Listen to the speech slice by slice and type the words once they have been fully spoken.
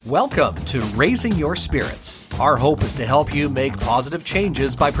Welcome to Raising Your Spirits. Our hope is to help you make positive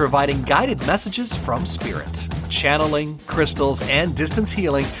changes by providing guided messages from Spirit. Channeling, crystals, and distance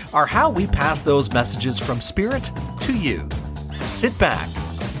healing are how we pass those messages from Spirit to you. Sit back,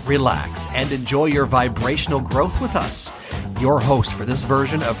 relax, and enjoy your vibrational growth with us. Your host for this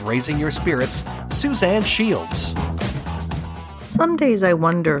version of Raising Your Spirits, Suzanne Shields. Some days I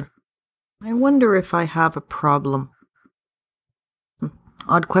wonder if I have a problem.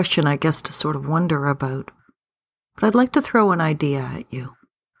 Odd question, I guess, to sort of wonder about. But I'd like to throw an idea at you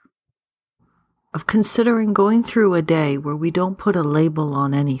of considering going through a day where we don't put a label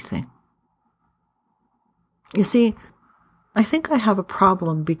on anything. You see, I think I have a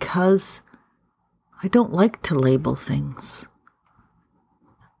problem because I don't like to label things.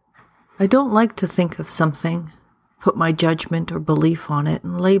 I don't like to think of something, put my judgment or belief on it,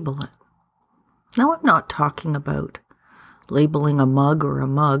 and label it. Now, I'm not talking about labeling a mug or a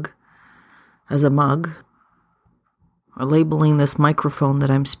mug as a mug, or labeling this microphone that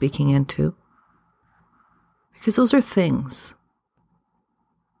I'm speaking into, because those are things.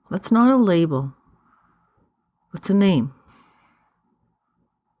 That's not a label. That's a name.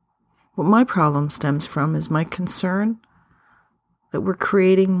 What my problem stems from is my concern that we're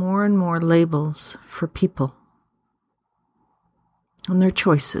creating more and more labels for people and their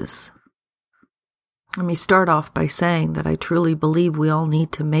choices. Let me start off by saying that I truly believe we all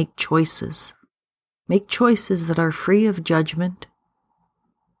need to make choices. Make choices that are free of judgment,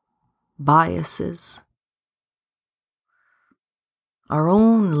 biases, our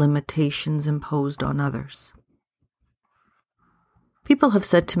own limitations imposed on others. People have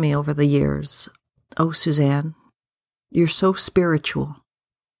said to me over the years, "Oh, Suzanne, you're so spiritual."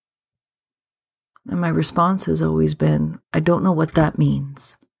 And my response has always been, I don't know what that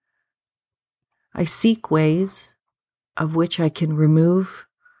means. I seek ways of which I can remove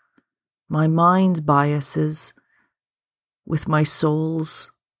my mind's biases with my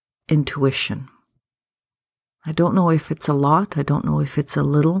soul's intuition. I don't know if it's a lot, I don't know if it's a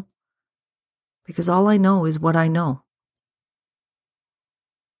little, because all I know is what I know.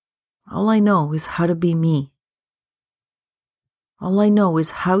 All I know is how to be me. All I know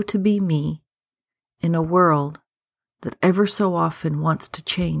is how to be me in a world that ever so often wants to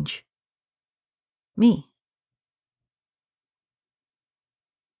change me.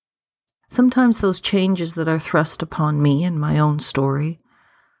 Sometimes those changes that are thrust upon me in my own story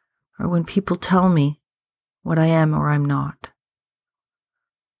are when people tell me what I am or I'm not.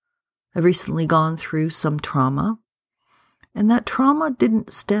 I've recently gone through some trauma, and that trauma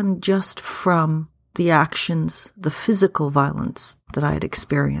didn't stem just from the actions, the physical violence that I had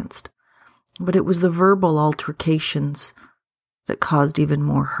experienced, but it was the verbal altercations that caused even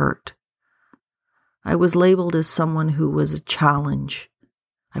more hurt. I was labeled as someone who was a challenge.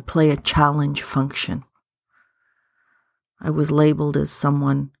 I play a challenge function. I was labeled as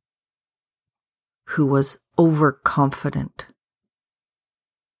someone who was overconfident.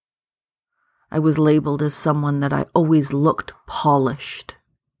 I was labeled as someone that I always looked polished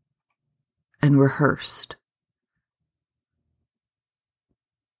and rehearsed.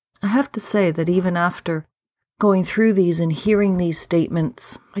 I have to say that even after going through these and hearing these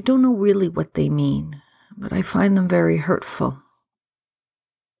statements, I don't know really what they mean, but I find them very hurtful.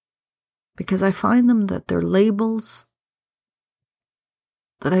 Because I find them that they're labels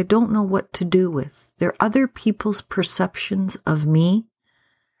that I don't know what to do with. They're other people's perceptions of me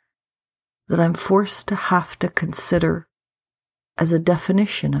that I'm forced to have to consider as a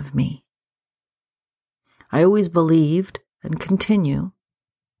definition of me. I always believed, and continue,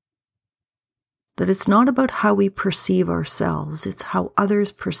 that it's not about how we perceive ourselves, it's how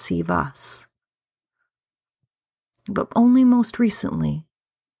others perceive us. But only most recently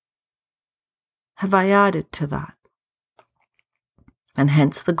have I added to that, and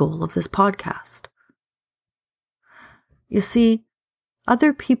hence the goal of this podcast. You see,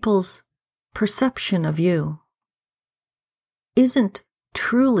 other people's perception of you isn't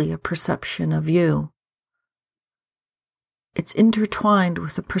truly a perception of you. It's intertwined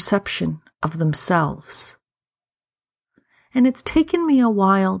with a perception of themselves. And it's taken me a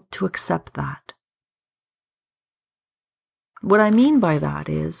while to accept that. What I mean by that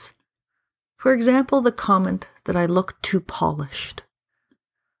is, for example, the comment that I look too polished.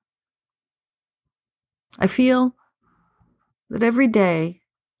 I feel that every day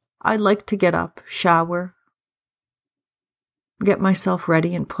I like to get up, shower, get myself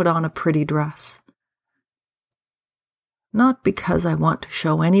ready and put on a pretty dress. Not because I want to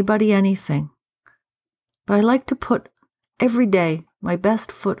show anybody anything, but I like to put every day my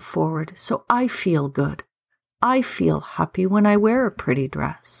best foot forward so I feel good I feel happy when I wear a pretty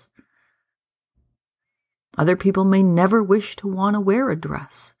dress. Other people may never wish to want to wear a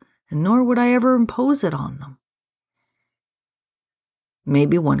dress, and nor would I ever impose it on them.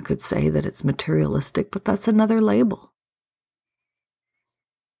 Maybe one could say that it's materialistic, but that's another label.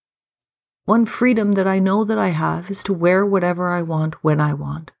 One freedom that I know that I have is to wear whatever I want when I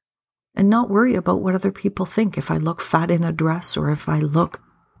want, and not worry about what other people think if I look fat in a dress or if I look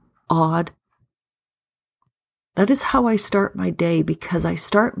odd. That is how I start my day, because I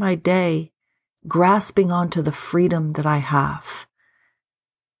start my day grasping onto the freedom that I have.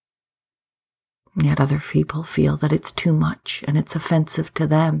 Yet other people feel that it's too much and it's offensive to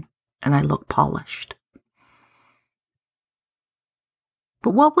them, and I look polished.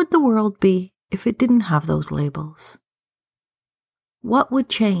 But what would the world be if it didn't have those labels? What would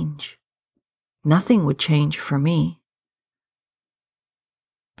change? Nothing would change for me,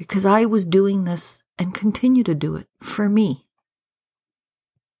 because I was doing this and continue to do it for me.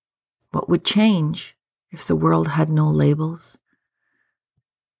 What would change if the world had no labels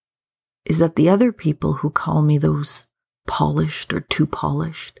is that the other people who call me those polished or too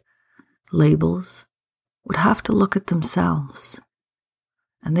polished labels would have to look at themselves,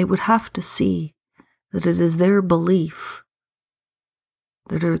 and they would have to see that it is their belief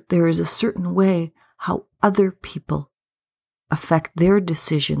that there is a certain way how other people affect their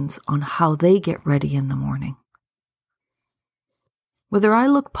decisions on how they get ready in the morning. Whether I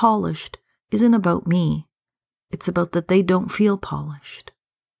look polished isn't about me. It's about that they don't feel polished.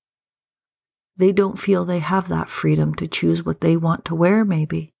 They don't feel they have that freedom to choose what they want to wear,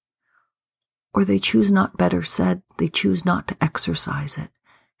 maybe. Or they choose not, better said, they choose not to exercise it.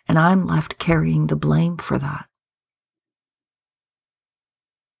 And I'm left carrying the blame for that.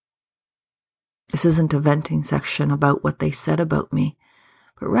 This isn't a venting section about what they said about me,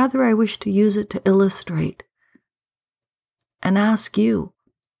 but rather I wish to use it to illustrate and ask you,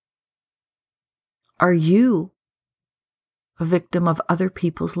 are you a victim of other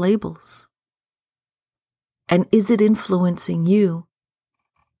people's labels? And is it influencing you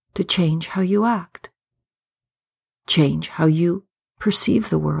to change how you act? Change how you perceive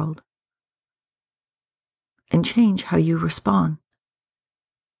the world? And change how you respond?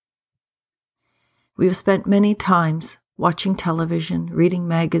 We have spent many times watching television, reading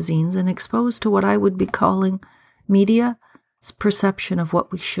magazines, and exposed to what I would be calling media's perception of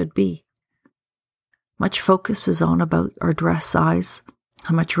what we should be. Much focus is on about our dress size,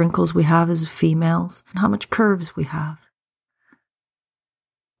 how much wrinkles we have as females, and how much curves we have.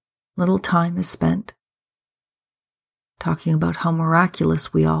 Little time is spent talking about how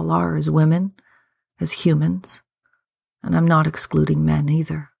miraculous we all are as women, as humans, and I'm not excluding men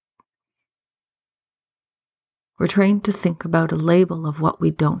either. We're trained to think about a label of what we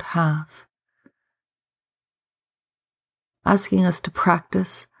don't have, asking us to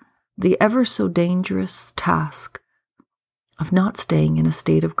practice the ever so dangerous task of not staying in a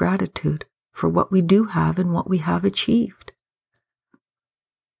state of gratitude for what we do have and what we have achieved.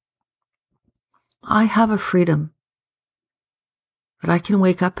 I have a freedom that I can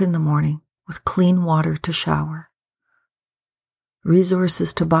wake up in the morning with clean water to shower,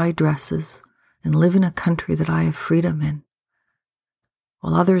 resources to buy dresses, and live in a country that I have freedom in,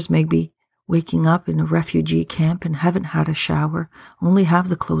 while others may be waking up in a refugee camp and haven't had a shower, only have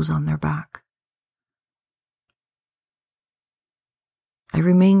the clothes on their back. I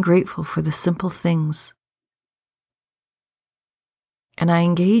remain grateful for the simple things, and I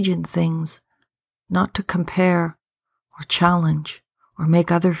engage in things not to compare or challenge or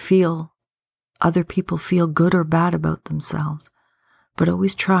make other people feel good or bad about themselves, but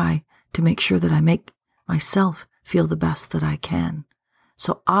always try to make sure that I make myself feel the best that I can,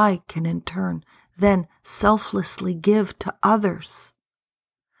 so I can in turn then selflessly give to others.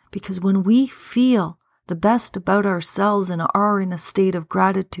 Because when we feel the best about ourselves and are in a state of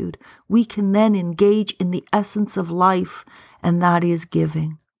gratitude, we can then engage in the essence of life, and that is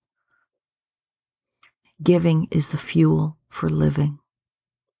giving. Giving is the fuel for living.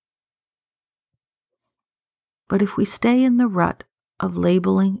 But if we stay in the rut of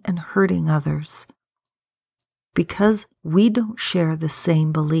labeling and hurting others, because we don't share the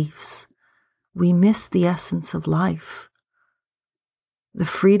same beliefs, we miss the essence of life, the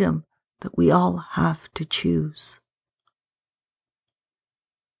freedom that we all have to choose.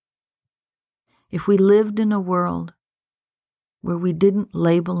 If we lived in a world where we didn't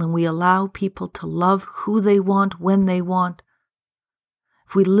label and we allow people to love who they want when they want,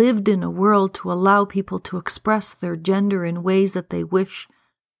 if we lived in a world to allow people to express their gender in ways that they wish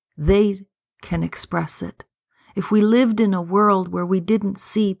they can express it, if we lived in a world where we didn't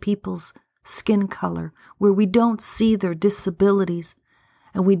see people's skin color, where we don't see their disabilities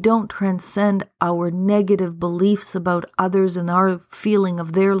and we don't transcend our negative beliefs about others and our feeling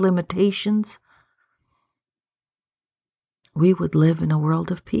of their limitations, we would live in a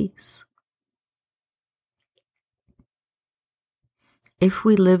world of peace. If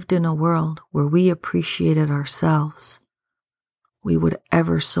we lived in a world where we appreciated ourselves, we would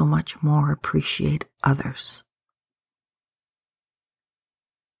ever so much more appreciate others.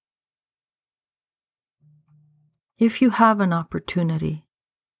 If you have an opportunity,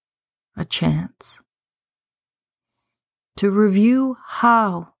 a chance, to review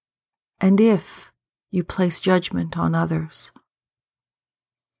how and if you place judgment on others,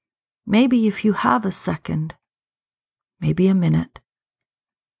 maybe if you have a second, maybe a minute,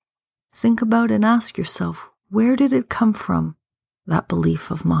 think about and ask yourself, where did it come from, that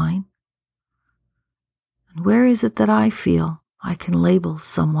belief of mine? And where is it that I feel I can label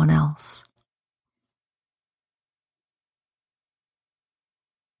someone else?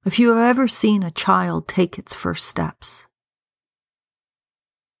 If you have ever seen a child take its first steps,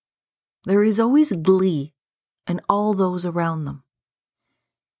 there is always glee in all those around them.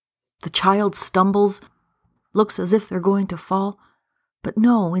 The child stumbles, looks as if they're going to fall, but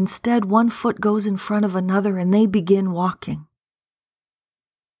no, instead one foot goes in front of another and they begin walking.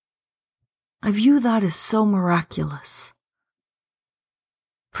 I view that as so miraculous.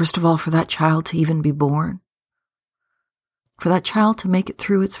 First of all, for that child to even be born, for that child to make it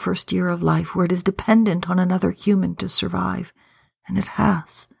through its first year of life where it is dependent on another human to survive, and it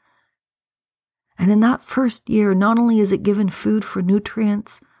has. And in that first year, not only is it given food for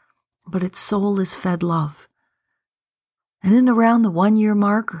nutrients, but its soul is fed love. And in around the 1 year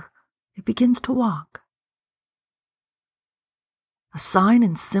marker, it begins to walk. A sign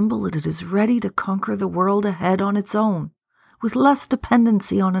and symbol that it is ready to conquer the world ahead on its own, with less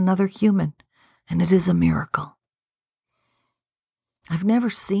dependency on another human, and it is a miracle. I've never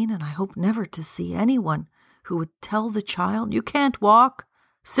seen, and I hope never to see, anyone who would tell the child, "You can't walk,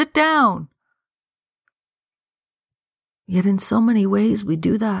 sit down." Yet in so many ways we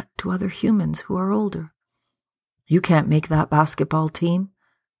do that to other humans who are older. "You can't make that basketball team.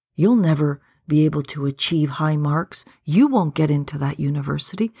 You'll never be able to achieve high marks. You won't get into that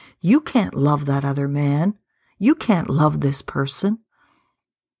university. You can't love that other man. You can't love this person."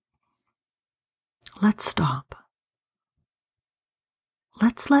 Let's stop.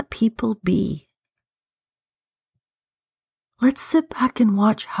 Let's let people be. Let's sit back and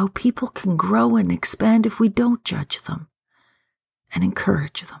watch how people can grow and expand if we don't judge them and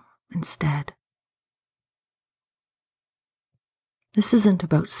encourage them instead. This isn't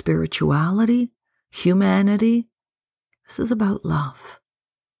about spirituality, humanity. This is about love.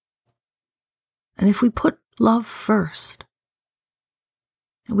 And if we put love first,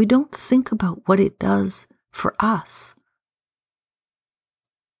 and we don't think about what it does for us,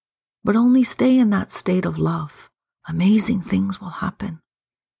 but only stay in that state of love, amazing things will happen.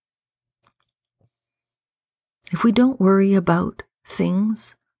 If we don't worry about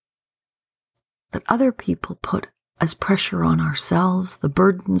things that other people put as pressure on ourselves, the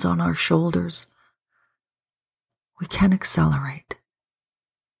burdens on our shoulders, we can accelerate.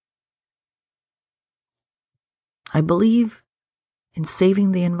 I believe in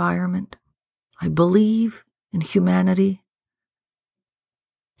saving the environment. I believe in humanity.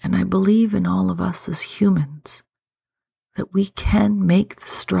 And I believe in all of us as humans that we can make the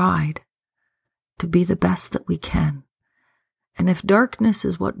stride to be the best that we can. And if darkness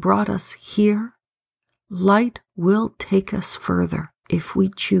is what brought us here, light will take us further if we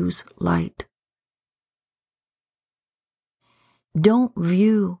choose light. Don't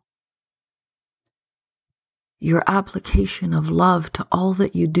view your application of love to all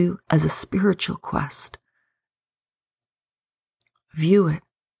that you do as a spiritual quest. View it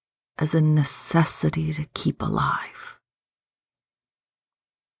as a necessity to keep alive.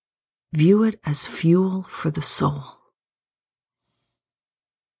 View it as fuel for the soul.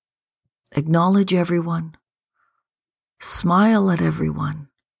 Acknowledge everyone, smile at everyone,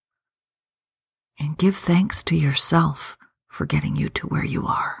 and give thanks to yourself for getting you to where you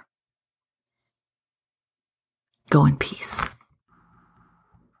are. Go in peace.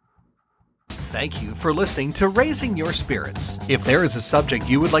 Thank you for listening to Raising Your Spirits. If there is a subject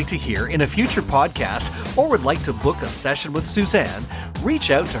you would like to hear in a future podcast or would like to book a session with Suzanne,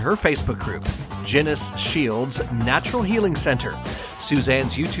 reach out to her Facebook group, Ginnis Shields Natural Healing Center.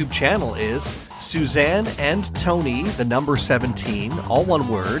 Suzanne's YouTube channel is Suzanne and Tony, the number 17, all one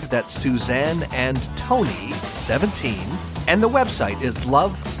word, that's Suzanne and Tony 17, and the website is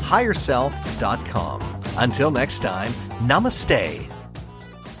lovehigherself.com. Until next time, namaste.